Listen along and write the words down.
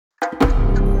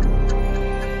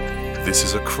This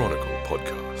is a Chronicle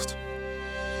podcast.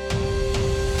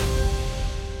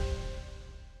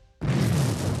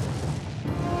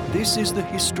 This is the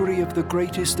history of the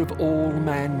greatest of all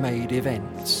man-made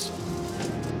events.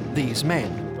 These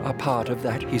men are part of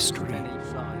that history.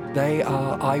 They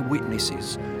are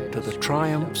eyewitnesses to the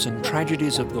triumphs and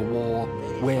tragedies of the war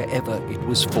wherever it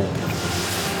was fought.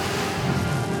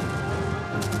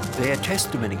 Their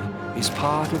testimony is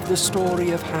part of the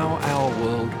story of how our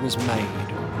world was made.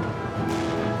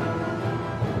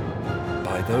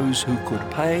 By those who could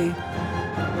pay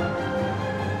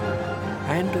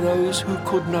and those who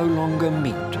could no longer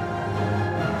meet.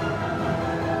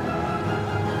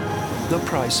 The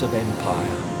price of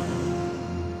empire.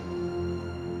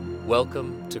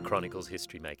 Welcome to Chronicle's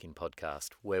History Making podcast,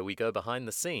 where we go behind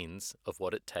the scenes of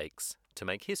what it takes to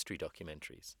make history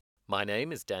documentaries. My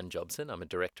name is Dan Jobson. I'm a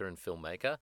director and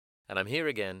filmmaker, and I'm here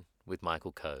again with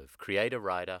Michael Cove, creator,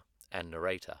 writer, and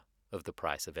narrator of The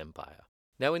Price of Empire.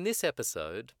 Now, in this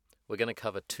episode, we're going to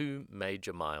cover two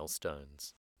major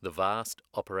milestones: the vast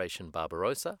Operation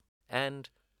Barbarossa and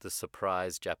the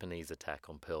surprise Japanese attack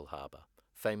on Pearl Harbor,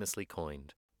 famously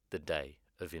coined the Day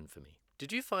of Infamy.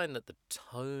 Did you find that the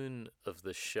tone of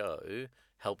the show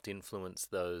helped influence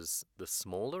the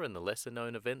smaller and the lesser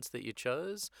known events that you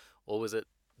chose? Or was it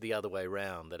the other way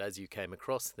around, that as you came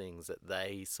across things that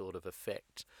they sort of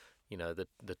affect,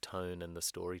 the tone and the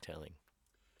storytelling?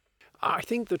 I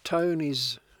think the tone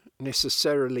is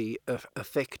necessarily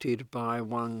affected by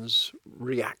one's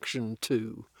reaction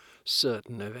to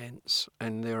certain events,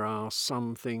 and there are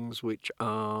some things which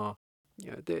are,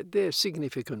 they're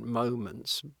significant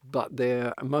moments, but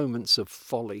they're moments of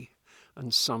folly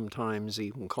and sometimes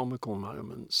even comical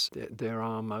moments. There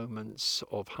are moments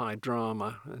of high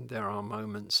drama, and there are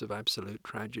moments of absolute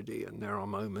tragedy, and there are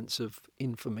moments of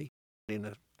infamy. In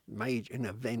an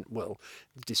event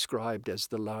described as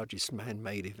the largest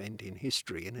man-made event in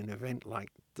history, in an event like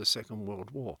the Second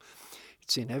World War,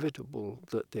 it's inevitable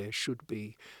that there should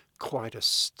be quite a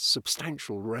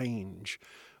substantial range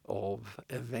of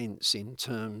events in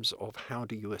terms of how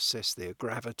do you assess their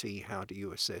gravity, how do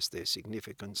you assess their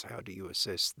significance, how do you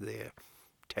assess their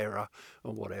terror,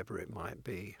 or whatever it might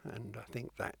be. And I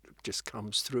think that just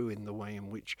comes through in the way in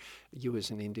which you as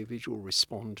an individual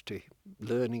respond to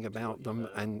learning about them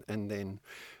and then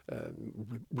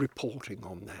reporting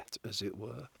on that, as it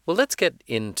were. Well, let's get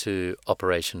into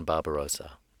Operation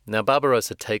Barbarossa. Now,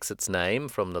 Barbarossa takes its name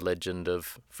from the legend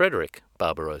of Frederick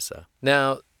Barbarossa.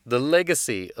 Now, the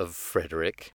legacy of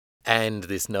Frederick and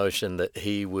this notion that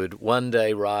he would one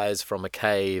day rise from a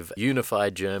cave, unify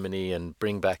Germany, and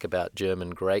bring back about German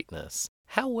greatness.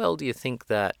 How well do you think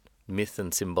that myth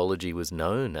and symbology was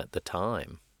known at the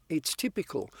time? It's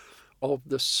typical of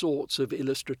the sorts of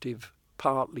illustrative,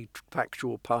 partly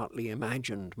factual, partly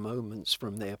imagined moments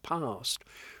from their past,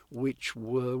 which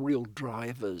were real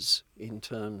drivers in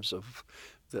terms of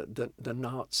the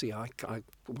Nazi, I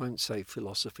won't say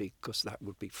philosophy because that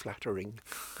would be flattering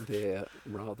their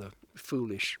rather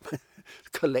foolish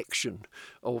collection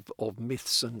of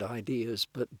myths and ideas,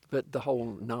 but the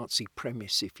whole Nazi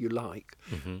premise, if you like,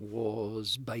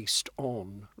 was based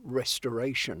on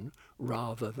restoration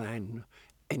rather than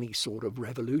any sort of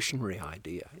revolutionary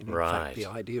idea. And in fact, the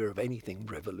idea of anything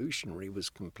revolutionary was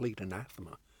complete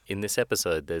anathema. In this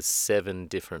episode, there's 7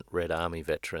 different Red Army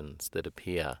veterans that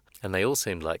appear, and they all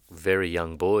seemed like very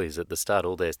young boys at the start.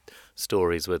 All their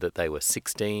stories were that they were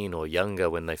 16 or younger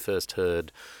when they first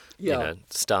heard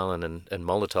Stalin and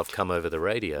Molotov come over the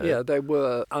radio. Yeah, they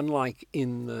were, unlike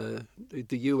in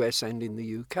the US and in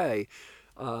the UK,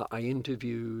 I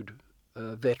interviewed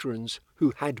veterans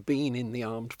who had been in the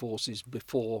armed forces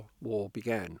before war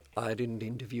began. I didn't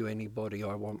interview anybody.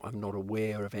 I'm not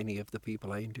aware of any of the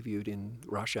people I interviewed in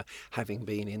Russia having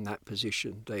been in that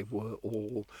position. They were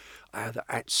all either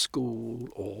at school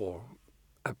or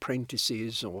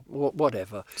apprentices or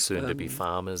whatever. Soon to be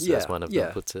farmers, as one of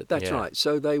them puts it. That's right.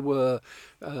 So they were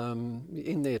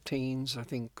in their teens, I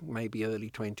think maybe early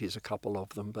 20s, a couple of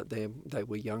them, but they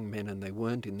were young men and they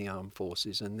weren't in the armed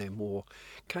forces, and then more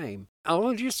came.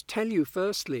 I'll just tell you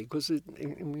firstly, because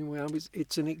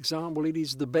it's an example, it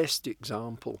is the best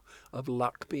example of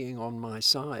luck being on my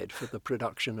side for the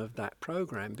production of that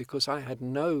program, because I had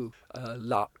no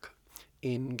luck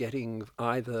in getting,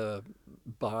 either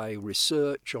by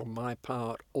research on my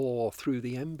part or through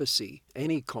the embassy,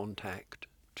 any contact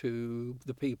to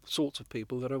the sorts of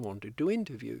people that I wanted to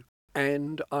interview.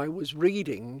 And I was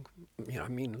reading,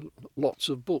 lots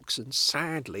of books, and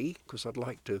sadly, because I'd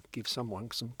like to give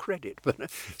someone some credit, but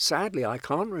sadly I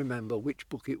can't remember which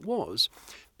book it was,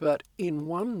 but in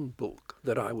one book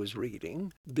that I was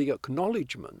reading, the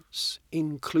acknowledgements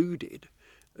included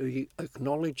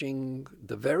acknowledging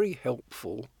the very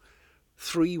helpful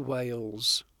Three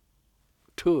Wales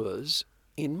tours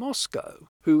in Moscow,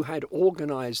 who had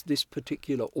organised this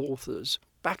particular author's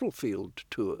battlefield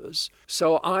tours.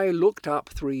 So I looked up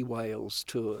Three Wales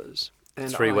tours.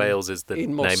 And Three Wales is the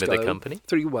name Moscow, of the company?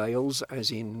 Three Wales,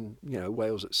 as in,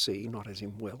 Wales at sea, not as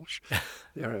in Welsh.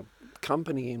 They're a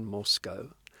company in Moscow.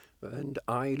 And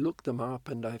I looked them up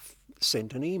and I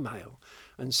sent an email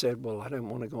and said, well, I don't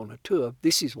want to go on a tour.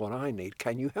 This is what I need.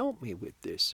 Can you help me with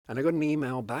this? And I got an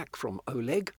email back from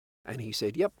Oleg, and he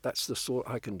said, yep, that's the sort,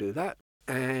 I can do that.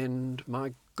 And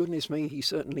my goodness me, he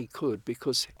certainly could,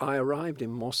 because I arrived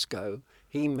in Moscow.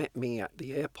 He met me at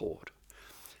the airport.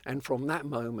 And from that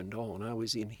moment on, I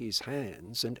was in his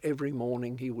hands, and every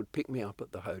morning he would pick me up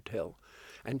at the hotel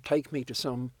and take me to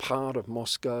some part of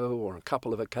Moscow, or a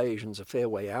couple of occasions a fair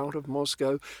way out of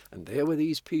Moscow, and there were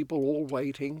these people all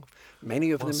waiting,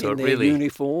 many of them in their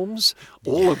uniforms,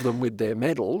 all of them with their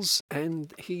medals,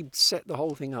 and he'd set the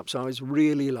whole thing up. So I was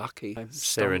really lucky. I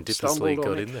serendipitously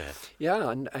got in there. Yeah,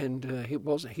 and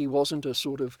he wasn't a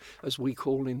sort of, as we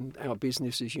call in our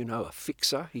business, as you know, a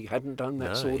fixer. He hadn't done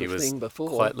that sort of thing before.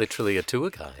 Quite literally a tour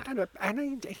guide.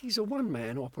 And he's a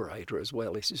one-man operator as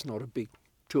well. This is not a big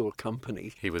tour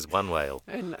company. He was one whale.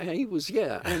 And he was,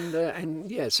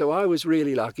 so I was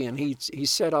really lucky, and he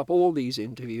set up all these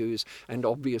interviews, and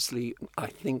obviously I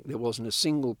think there wasn't a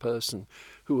single person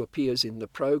who appears in the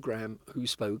program who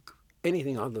spoke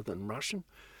anything other than Russian.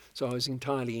 So I was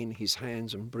entirely in his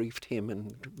hands and briefed him,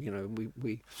 and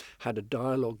we had a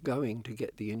dialogue going to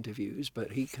get the interviews,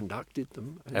 but he conducted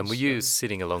them. And were you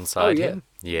sitting alongside him?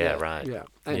 Yeah, right. Yeah,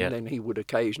 and then he would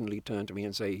occasionally turn to me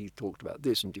and say he talked about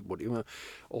this and did what he wanted,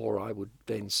 or I would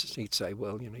then he'd say,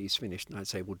 well, he's finished, and I'd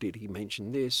say, well, did he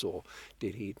mention this, or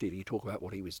did he talk about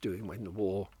what he was doing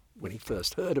when he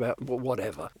first heard about,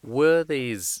 whatever. Were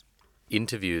these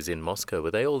interviews in Moscow,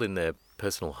 were they all in their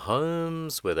personal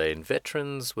homes? Were they in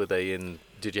veterans?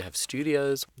 Did you have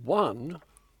studios? One,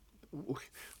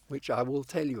 which I will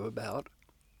tell you about,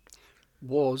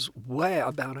 was way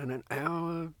about an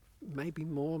hour, maybe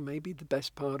more, maybe the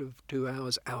best part of 2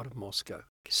 hours out of Moscow.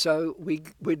 So we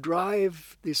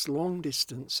drive this long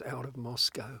distance out of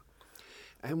Moscow,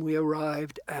 and we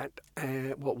arrived at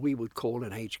what we would call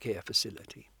an aged care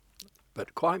facility,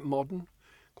 but quite modern,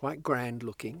 quite grand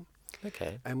looking.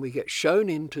 Okay. And we get shown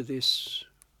into this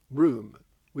room,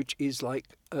 which is like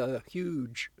a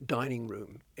huge dining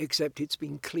room, except it's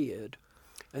been cleared.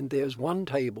 And there's one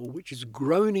table which is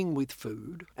groaning with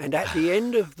food. And at the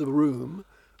end of the room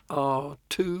are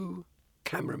two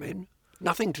cameramen,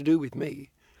 nothing to do with me.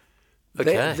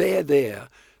 Okay. They're there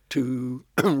to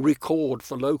record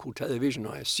for local television,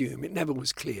 I assume. It never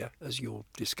was clear, as you'll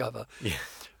discover. Yeah.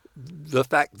 The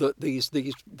fact that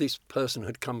this person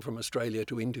had come from Australia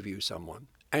to interview someone,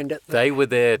 and they were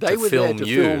there to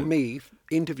film me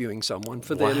interviewing someone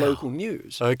for their local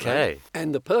news. Okay, right?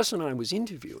 And the person I was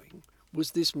interviewing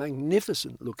was this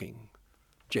magnificent-looking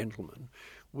gentleman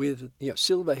with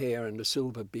silver hair and a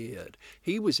silver beard.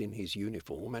 He was in his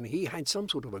uniform, and he had some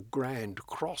sort of a grand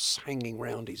cross hanging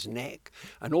round his neck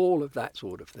and all of that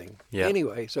sort of thing. Yeah.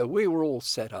 Anyway, so we were all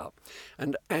set up,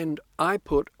 and I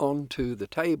put onto the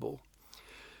table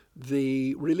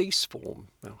the release form.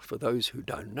 Now, for those who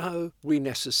don't know, we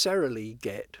necessarily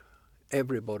get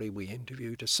everybody we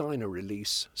interview to sign a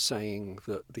release saying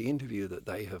that the interview that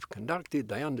they have conducted,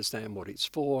 they understand what it's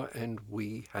for, and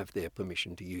we have their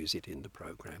permission to use it in the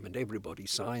program. And everybody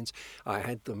signs. I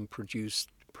had them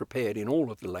prepared in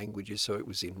all of the languages, so it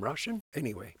was in Russian.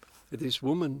 Anyway, this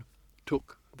woman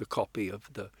took the copy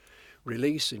of the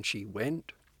release and she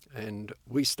went, and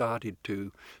we started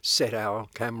to set our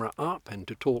camera up and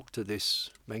to talk to this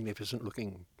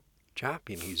magnificent-looking chap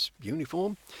in his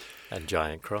uniform. And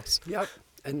giant cross. Yep.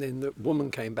 And then the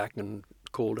woman came back and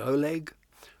called Oleg,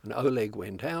 and Oleg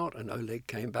went out, and Oleg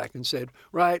came back and said,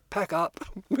 right, pack up,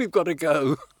 we've got to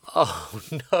go. Oh,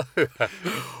 no.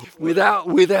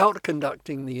 without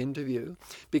conducting the interview,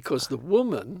 because the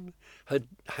woman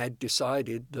had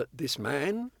decided that this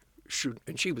man should,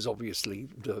 and she was obviously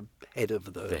the head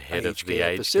of the aged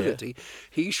care facility,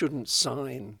 he shouldn't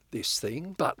sign this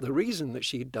thing. But the reason that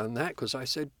she'd done that, because I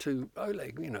said to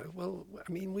Oleg,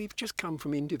 we've just come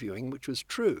from interviewing, which was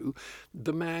true,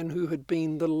 the man who had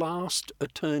been the last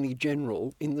Attorney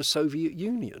General in the Soviet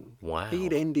Union. Wow.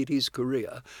 He'd ended his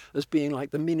career as being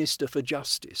like the Minister for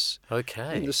Justice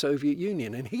in the Soviet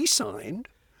Union, and he signed.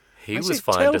 I said,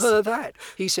 tell her that.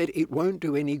 He said, it won't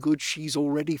do any good. She's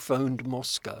already phoned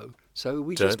Moscow. So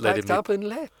we just packed up and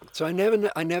left. So I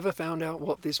never found out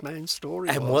what this man's story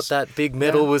was. And what that big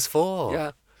medal was for.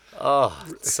 Yeah. Oh,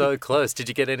 so close. Did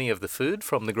you get any of the food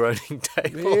from the groaning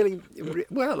table? Really,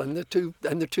 well, and the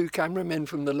two cameramen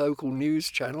from the local news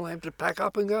channel had to pack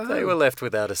up and go home. They were left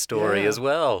without a story as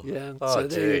well. Yeah, Oh, so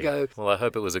there you go. Well, I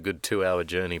hope it was a good 2-hour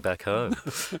journey back home.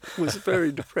 It was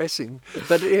very depressing,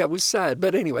 but yeah, it was sad.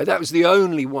 But anyway, that was the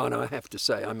only one, I have to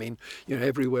say. I mean,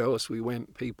 everywhere else we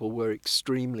went, people were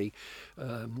extremely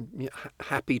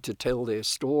happy to tell their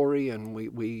story, and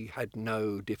we had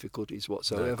no difficulties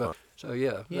whatsoever. So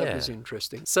yeah, that was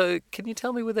interesting. So can you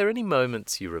tell me, were there any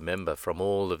moments you remember from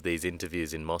all of these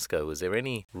interviews in Moscow? Was there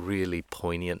any really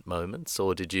poignant moments,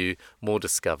 or did you more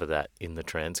discover that in the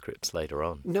transcripts later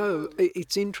on? No,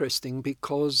 it's interesting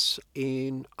because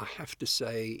I have to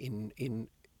say, in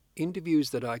interviews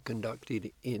that I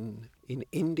conducted in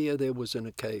India, there was an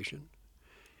occasion.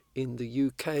 In the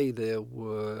UK, there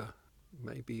were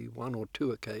maybe one or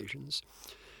two occasions.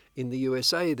 In the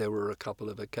USA, there were a couple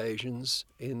of occasions.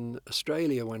 In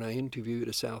Australia, when I interviewed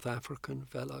a South African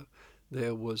fellow,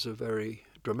 there was a very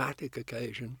dramatic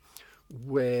occasion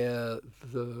where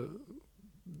the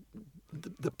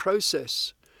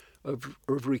process of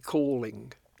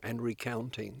recalling and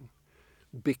recounting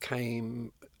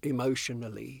became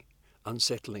emotionally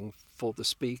unsettling for the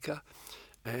speaker.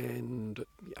 And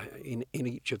in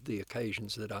each of the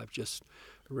occasions that I've just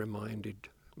reminded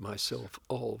myself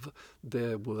of,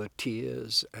 there were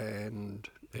tears, and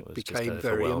it became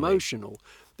very emotional.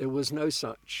 There was no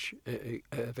such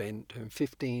event. And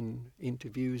 15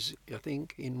 interviews, I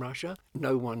think, in Russia.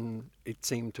 No one, it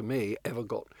seemed to me, ever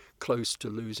got close to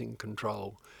losing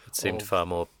control. It seemed far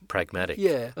more pragmatic.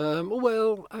 Yeah.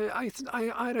 Well,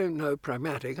 I don't know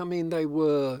pragmatic. I mean, they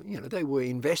were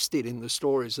invested in the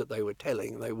stories that they were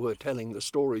telling. They were telling the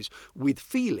stories with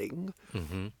feeling,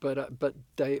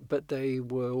 but they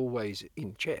were always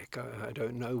in check. I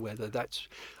don't know whether that's.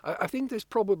 I think there's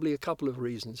probably a couple of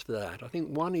reasons for that. I think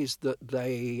one is that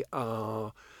they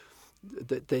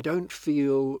don't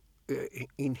feel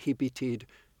inhibited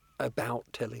about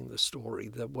telling the story.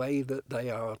 The way that they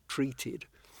are treated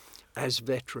as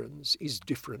veterans is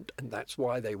different, and that's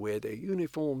why they wear their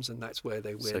uniforms, and that's where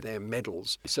they wear their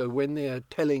medals. So when they're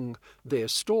telling their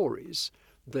stories,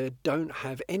 they don't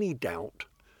have any doubt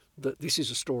that this is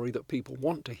a story that people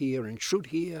want to hear and should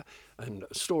hear, and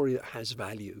a story that has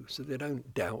value. So they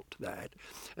don't doubt that.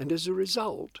 And as a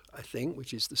result, I think,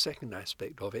 which is the second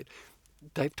aspect of it,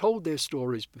 they've told their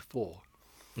stories before.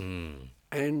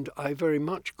 And I very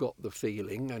much got the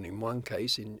feeling, and in one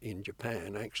case in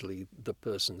Japan, actually the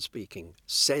person speaking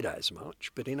said as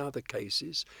much, but in other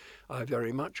cases I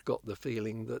very much got the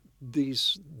feeling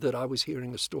that I was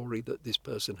hearing a story that this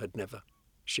person had never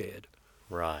shared.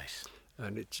 Right.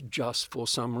 And it's just for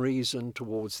some reason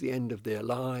towards the end of their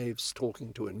lives,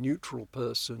 talking to a neutral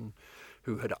person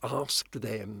who had asked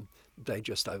them, they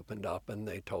just opened up and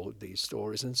they told these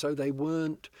stories. And so they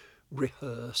weren't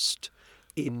rehearsed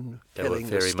in telling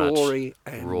the story.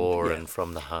 Much raw and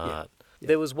from the heart. Yeah.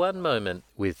 There was one moment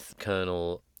with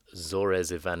Colonel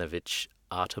Zorez Ivanovich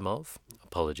Artemov.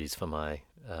 Apologies for my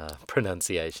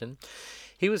pronunciation.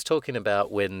 He was talking about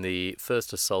when the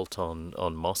first assault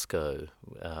on Moscow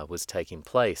was taking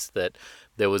place, that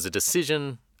there was a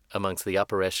decision amongst the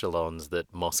upper echelons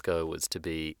that Moscow was to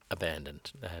be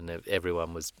abandoned and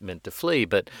everyone was meant to flee,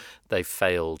 but they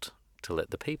failed to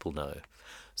let the people know.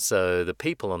 So the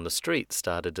people on the street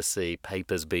started to see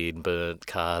papers being burnt,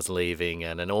 cars leaving,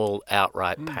 and an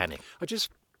all-outright panic. If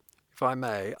I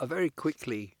may, I very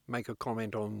quickly make a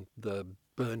comment on the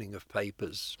burning of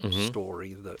papers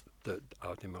story that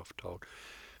Artemov told,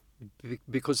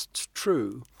 because it's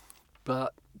true,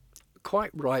 but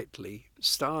quite rightly,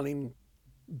 Stalin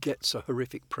gets a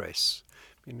horrific press.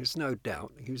 I mean, there's no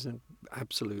doubt he was an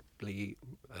absolutely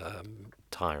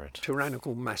tyrant,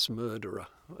 tyrannical mass murderer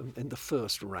in the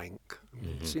first rank.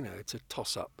 It's a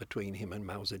toss-up between him and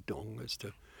Mao Zedong as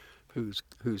to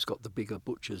who's got the bigger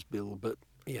butcher's bill. But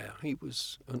yeah, he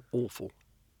was an awful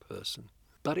person.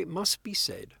 But it must be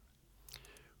said,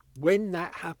 when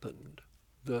that happened,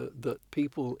 that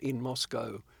people in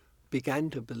Moscow began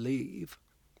to believe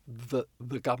that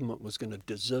the government was going to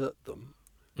desert them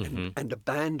and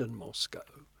abandon Moscow,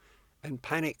 and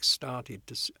panic started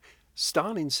to.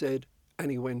 Stalin said, and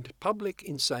he went public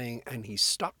in saying, and he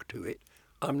stuck to it,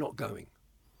 I'm not going.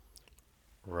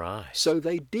 Right. So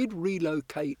they did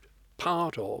relocate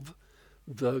part of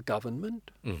the government,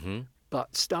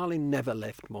 but Stalin never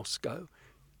left Moscow,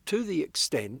 to the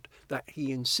extent that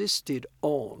he insisted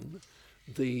on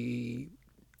the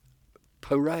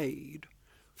parade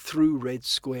through Red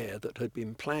Square that had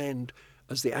been planned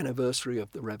as the anniversary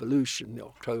of the revolution, the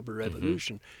October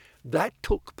Revolution. That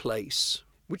took place,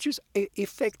 which is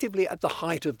effectively at the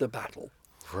height of the battle.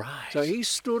 Right. So he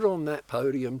stood on that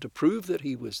podium to prove that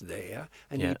he was there,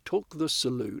 and he took the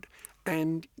salute,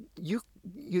 and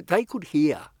they could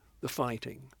hear the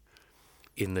fighting.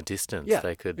 In the distance, Yeah,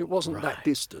 they could... it wasn't right. that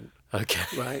distant.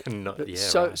 Okay. Right. Right.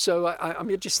 So I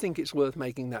mean, I just think it's worth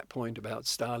making that point about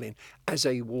Stalin as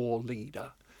a war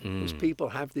leader, because people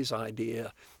have this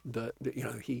idea that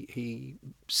he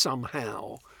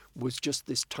somehow was just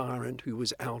this tyrant who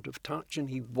was out of touch, and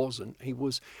he wasn't. He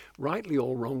was, rightly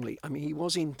or wrongly, I mean, he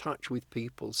was in touch with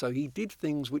people. So he did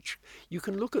things which you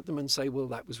can look at them and say, well,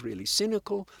 that was really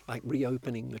cynical, like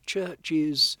reopening the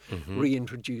churches,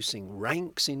 reintroducing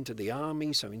ranks into the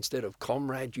army. So instead of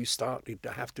comrade, you started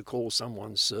to have to call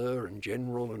someone sir and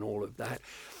general and all of that.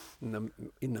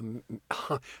 In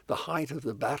the height of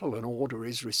the battle, an order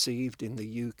is received in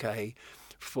the UK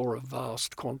for a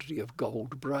vast quantity of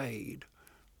gold braid.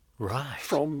 Right.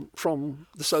 From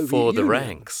the Soviet For Union. the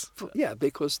ranks.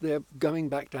 Because they're going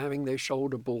back to having their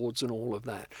shoulder boards and all of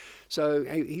that. So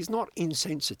he's not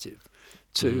insensitive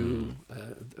to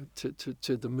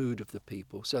the mood of the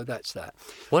people. So that's that.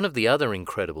 One of the other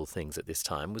incredible things at this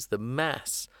time was the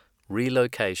mass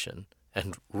relocation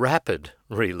and rapid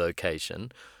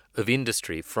relocation of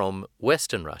industry from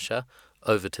Western Russia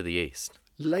over to the east.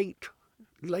 Late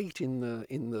in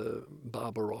the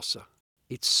Barbarossa,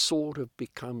 it sort of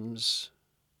becomes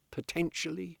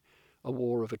potentially a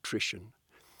war of attrition.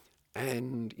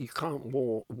 And you can't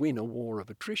win a war of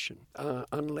attrition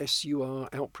unless you are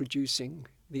outproducing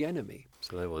the enemy.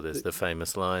 So there's the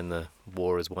famous line, the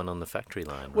war is won on the factory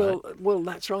line, right? Well,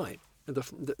 that's right.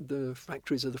 The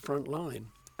factories are the front line.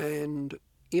 And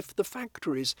if the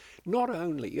factories, not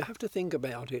only, you have to think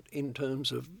about it in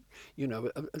terms of,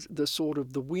 the sort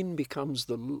of the win becomes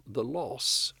the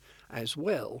loss as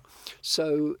well.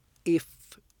 So if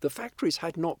the factories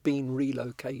had not been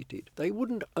relocated, they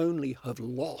wouldn't only have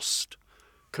lost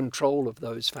control of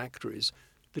those factories,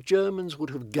 the Germans would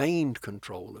have gained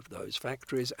control of those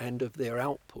factories and of their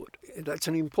output. That's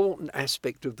an important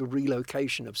aspect of the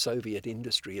relocation of Soviet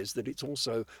industry, is that it's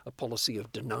also a policy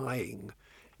of denying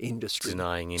industry.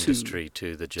 Denying industry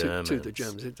to the Germans. To the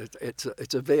Germans.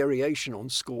 It's a variation on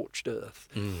scorched earth.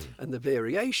 And the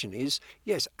variation is,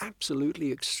 yes,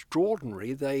 absolutely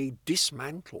extraordinary. They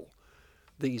dismantle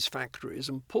these factories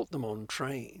and put them on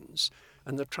trains.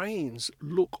 And the trains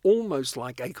look almost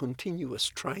like a continuous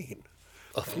train.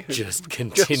 Just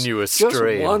continuous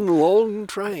stream. Just one long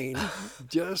train,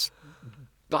 just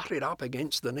butted up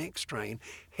against the next train,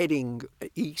 heading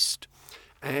east.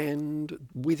 And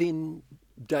within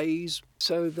days,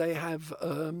 so they have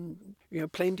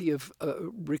plenty of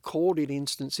recorded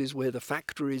instances where the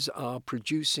factories are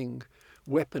producing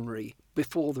weaponry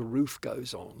before the roof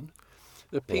goes on.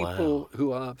 The people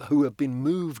who have been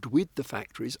moved with the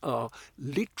factories are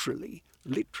literally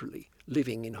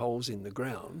living in holes in the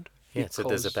ground. Yeah, so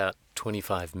there's about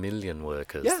 25 million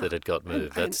workers that had got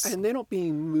moved. And they're not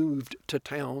being moved to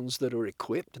towns that are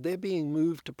equipped. They're being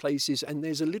moved to places, and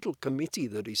there's a little committee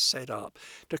that is set up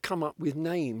to come up with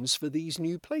names for these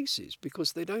new places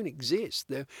because they don't exist.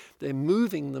 They're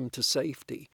moving them to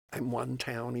safety. And one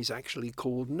town is actually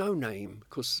called No Name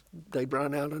because they'd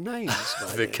run out of names.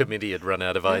 The committee had run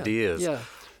out of ideas. Yeah.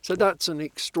 So that's an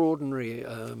extraordinary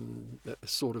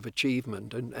sort of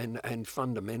achievement and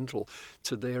fundamental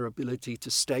to their ability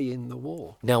to stay in the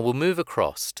war. Now we'll move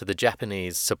across to the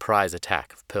Japanese surprise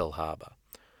attack of Pearl Harbor,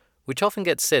 which often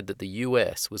gets said that the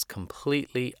US was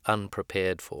completely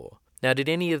unprepared for. Now, did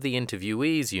any of the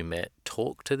interviewees you met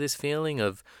talk to this feeling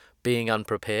of being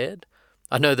unprepared?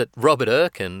 I know that Robert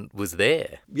Erkin was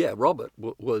there. Yeah, Robert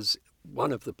was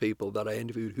one of the people that I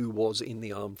interviewed who was in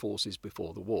the armed forces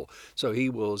before the war. So he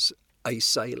was a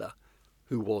sailor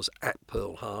who was at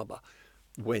Pearl Harbor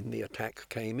when the attack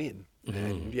came in.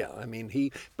 And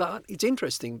but it's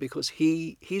interesting because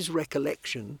his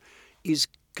recollection is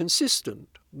consistent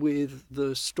with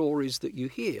the stories that you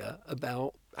hear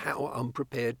about how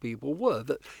unprepared people were,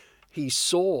 that he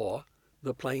saw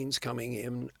the planes coming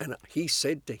in and he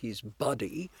said to his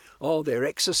buddy, "Oh, they're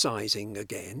exercising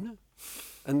again."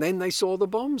 And then they saw the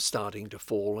bombs starting to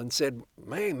fall and said,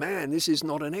 man, this is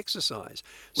not an exercise.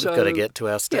 We've got to get to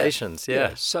our stations,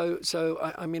 yeah. So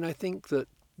I think that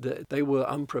they were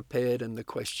unprepared, and the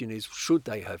question is, should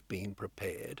they have been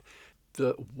prepared?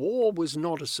 The war was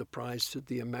not a surprise to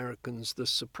the Americans. The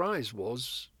surprise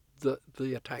was that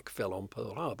the attack fell on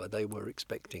Pearl Harbor. They were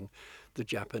expecting the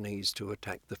Japanese to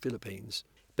attack the Philippines.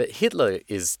 But Hitler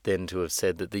is then to have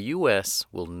said that the US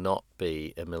will not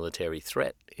be a military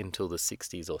threat until the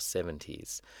 60s or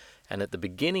 70s. And at the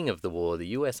beginning of the war, the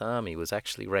US Army was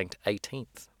actually ranked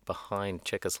 18th behind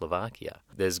Czechoslovakia.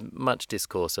 There's much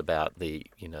discourse about the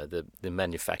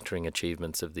manufacturing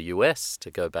achievements of the US,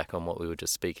 to go back on what we were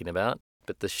just speaking about.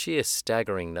 But the sheer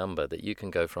staggering number that you can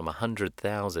go from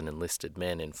 100,000 enlisted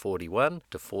men in 41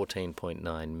 to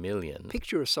 14.9 million.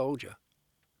 Picture a soldier.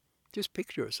 Just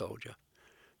picture a soldier.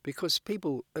 Because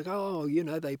people go,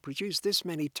 they produce this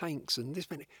many tanks and this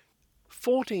many.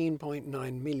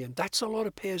 14.9 million, that's a lot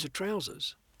of pairs of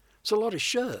trousers. It's a lot of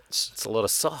shirts. It's a lot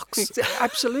of socks. It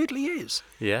absolutely is.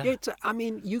 Yeah.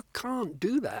 You can't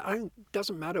do that. It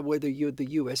doesn't matter whether you're the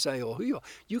USA or who you are.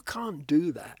 You can't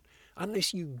do that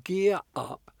unless you gear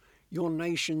up your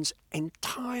nation's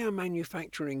entire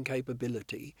manufacturing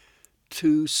capability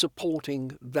to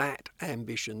supporting that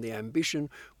ambition, the ambition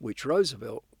which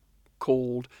Roosevelt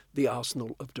called the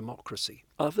arsenal of democracy.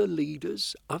 Other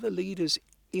leaders,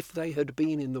 if they had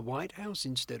been in the White House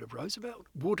instead of Roosevelt,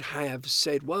 would have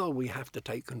said, well, we have to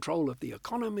take control of the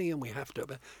economy and we have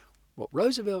to... What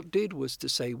Roosevelt did was to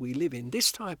say, we live in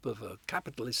this type of a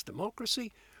capitalist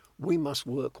democracy, we must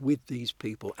work with these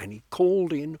people. And he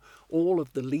called in all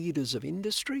of the leaders of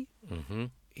industry. Mm-hmm.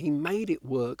 He made it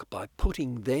work by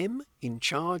putting them in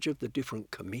charge of the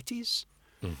different committees.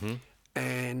 Mm-hmm.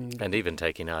 And even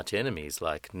taking arch enemies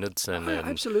like Knudsen and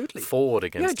absolutely. Ford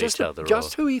against each other.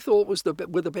 Just who he thought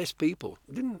were the best people.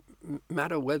 It didn't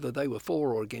matter whether they were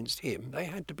for or against him. They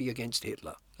had to be against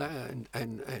Hitler and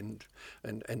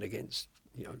against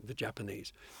the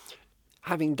Japanese.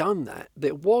 Having done that,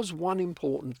 there was one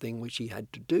important thing which he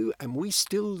had to do, and we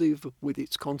still live with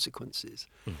its consequences.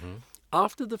 Mm-hmm.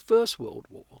 After the First World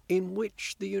War, in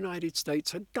which the United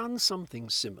States had done something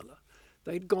similar,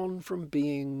 they'd gone from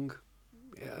being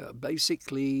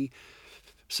basically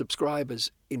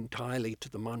subscribers entirely to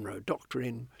the Monroe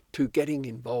Doctrine to getting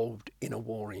involved in a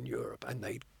war in Europe. And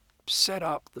they'd set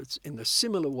up in a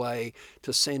similar way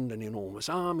to send an enormous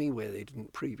army where they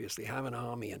didn't previously have an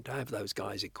army, and to have those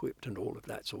guys equipped and all of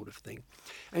that sort of thing.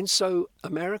 And so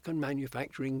American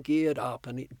manufacturing geared up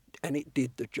and it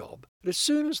did the job. But as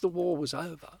soon as the war was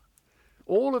over,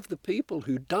 all of the people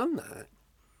who'd done that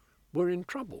were in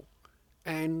trouble.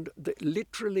 And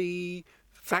literally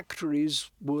factories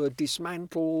were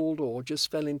dismantled or just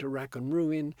fell into rack and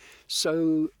ruin.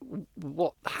 So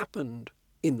what happened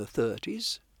in the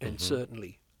 30s, and mm-hmm.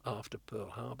 certainly after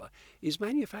Pearl Harbor, is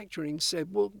manufacturing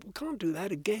said, well, we can't do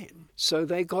that again. So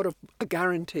they got a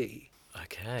guarantee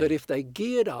that if they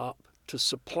geared up to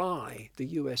supply the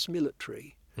US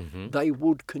military, mm-hmm. they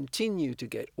would continue to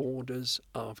get orders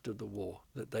after the war,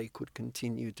 that they could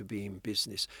continue to be in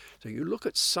business. So you look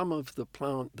at some of the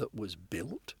plant that was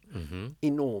built, mm-hmm.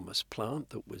 enormous plant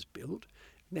that was built,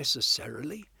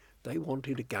 necessarily they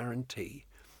wanted a guarantee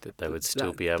that they would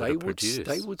still be able to produce.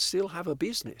 They would still have a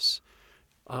business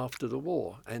after the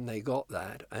war, and they got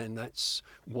that. And that's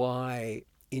why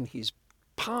in his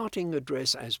parting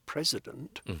address as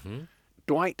president, mm-hmm.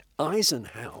 Dwight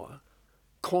Eisenhower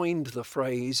coined the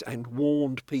phrase and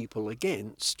warned people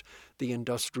against the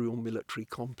industrial military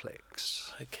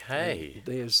complex. Okay. And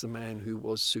there's the man who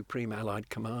was Supreme Allied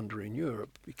Commander in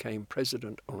Europe, became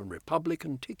president on a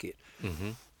Republican ticket,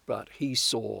 mm-hmm. but he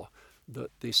saw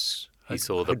that this He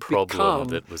saw the problem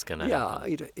that was going to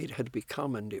happen. Yeah, it had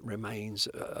become, and it remains,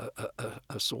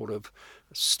 a sort of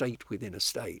state within a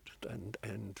state,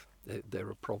 and there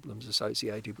are problems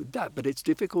associated with that. But it's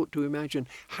difficult to imagine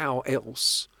how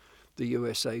else the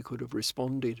USA could have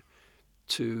responded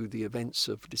to the events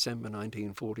of December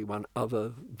 1941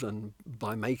 other than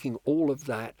by making all of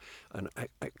that and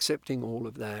accepting all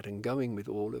of that and going with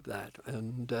all of that.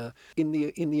 And in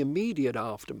the immediate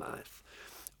aftermath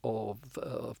of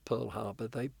Pearl Harbor,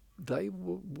 they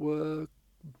were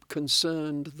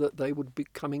concerned that they would be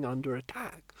coming under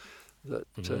attack, that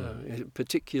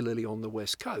particularly on the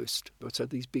West Coast. So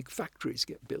these big factories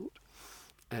get built,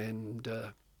 and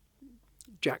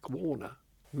Jack Warner,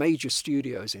 major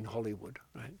studios in Hollywood,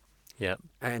 right? Yeah.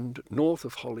 And north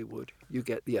of Hollywood, you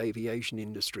get the aviation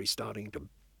industry starting to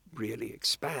really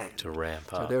expand. To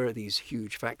ramp up. So there are these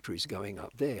huge factories going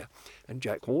up there. And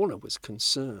Jack Warner was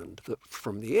concerned that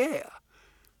from the air,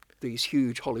 these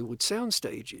huge Hollywood sound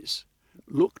stages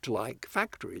looked like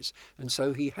factories. And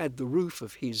so he had the roof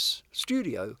of his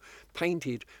studio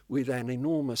painted with an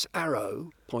enormous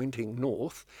arrow pointing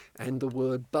north and the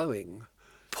word Boeing.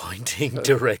 Pointing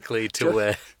directly to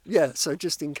where... Yeah, so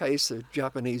just in case the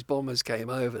Japanese bombers came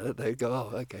over, they'd go,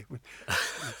 oh, okay.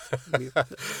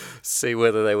 See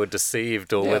whether they were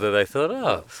deceived or whether they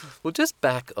thought, well, just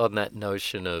back on that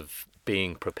notion of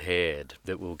being prepared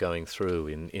that we were going through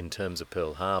in terms of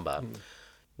Pearl Harbor.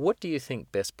 What do you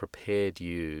think best prepared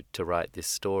you to write this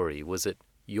story? Was it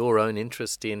your own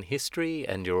interest in history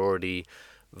and you're already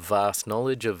vast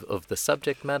knowledge of the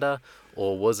subject matter,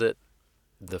 or was it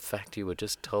the fact you were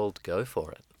just told go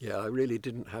for it? Yeah, I really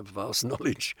didn't have vast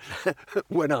knowledge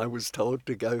when I was told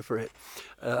to go for it.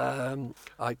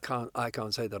 I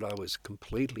can't say that I was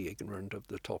completely ignorant of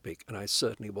the topic, and I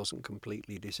certainly wasn't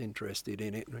completely disinterested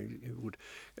in it. You would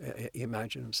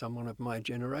imagine someone of my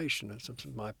generation,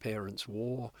 my parents'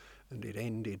 war, and it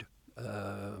ended.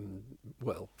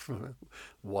 Well,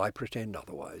 why pretend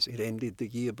otherwise? It ended the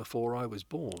year before I was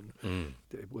born.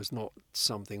 It was not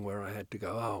something where I had to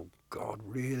go, oh, God,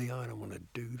 really? I don't want to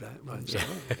do that. I said,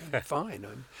 oh, yeah, fine.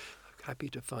 I'm happy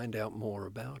to find out more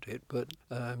about it. But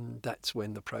that's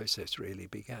when the process really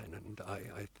began. And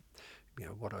I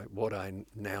what I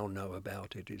now know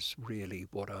about it is really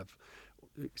what I've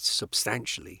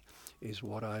substantially is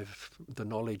what the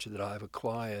knowledge that I've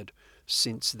acquired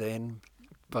since then,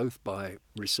 both by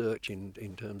research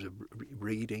in terms of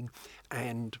reading,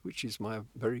 and, which is my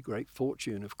very great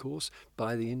fortune, of course,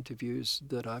 by the interviews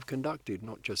that I've conducted,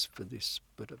 not just for this,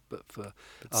 but for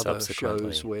other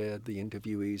shows where the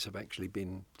interviewees have actually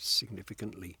been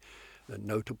significantly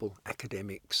notable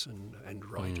academics and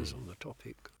writers on the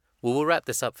topic. Well, we'll wrap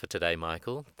this up for today,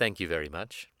 Michael. Thank you very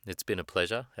much. It's been a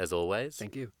pleasure, as always.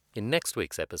 Thank you. In next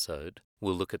week's episode,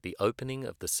 we'll look at the opening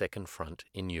of the Second Front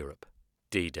in Europe,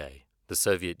 D-Day, the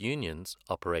Soviet Union's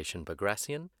Operation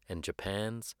Barbarossa, and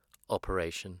Japan's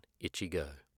Operation Ichigo.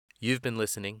 You've been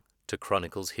listening to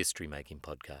Chronicles History Making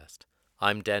Podcast.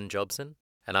 I'm Dan Jobson,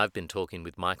 and I've been talking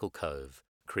with Michael Cove,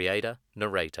 creator,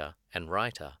 narrator, and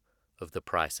writer of The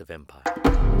Price of Empire.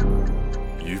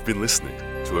 You've been listening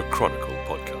to a Chronicle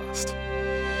podcast.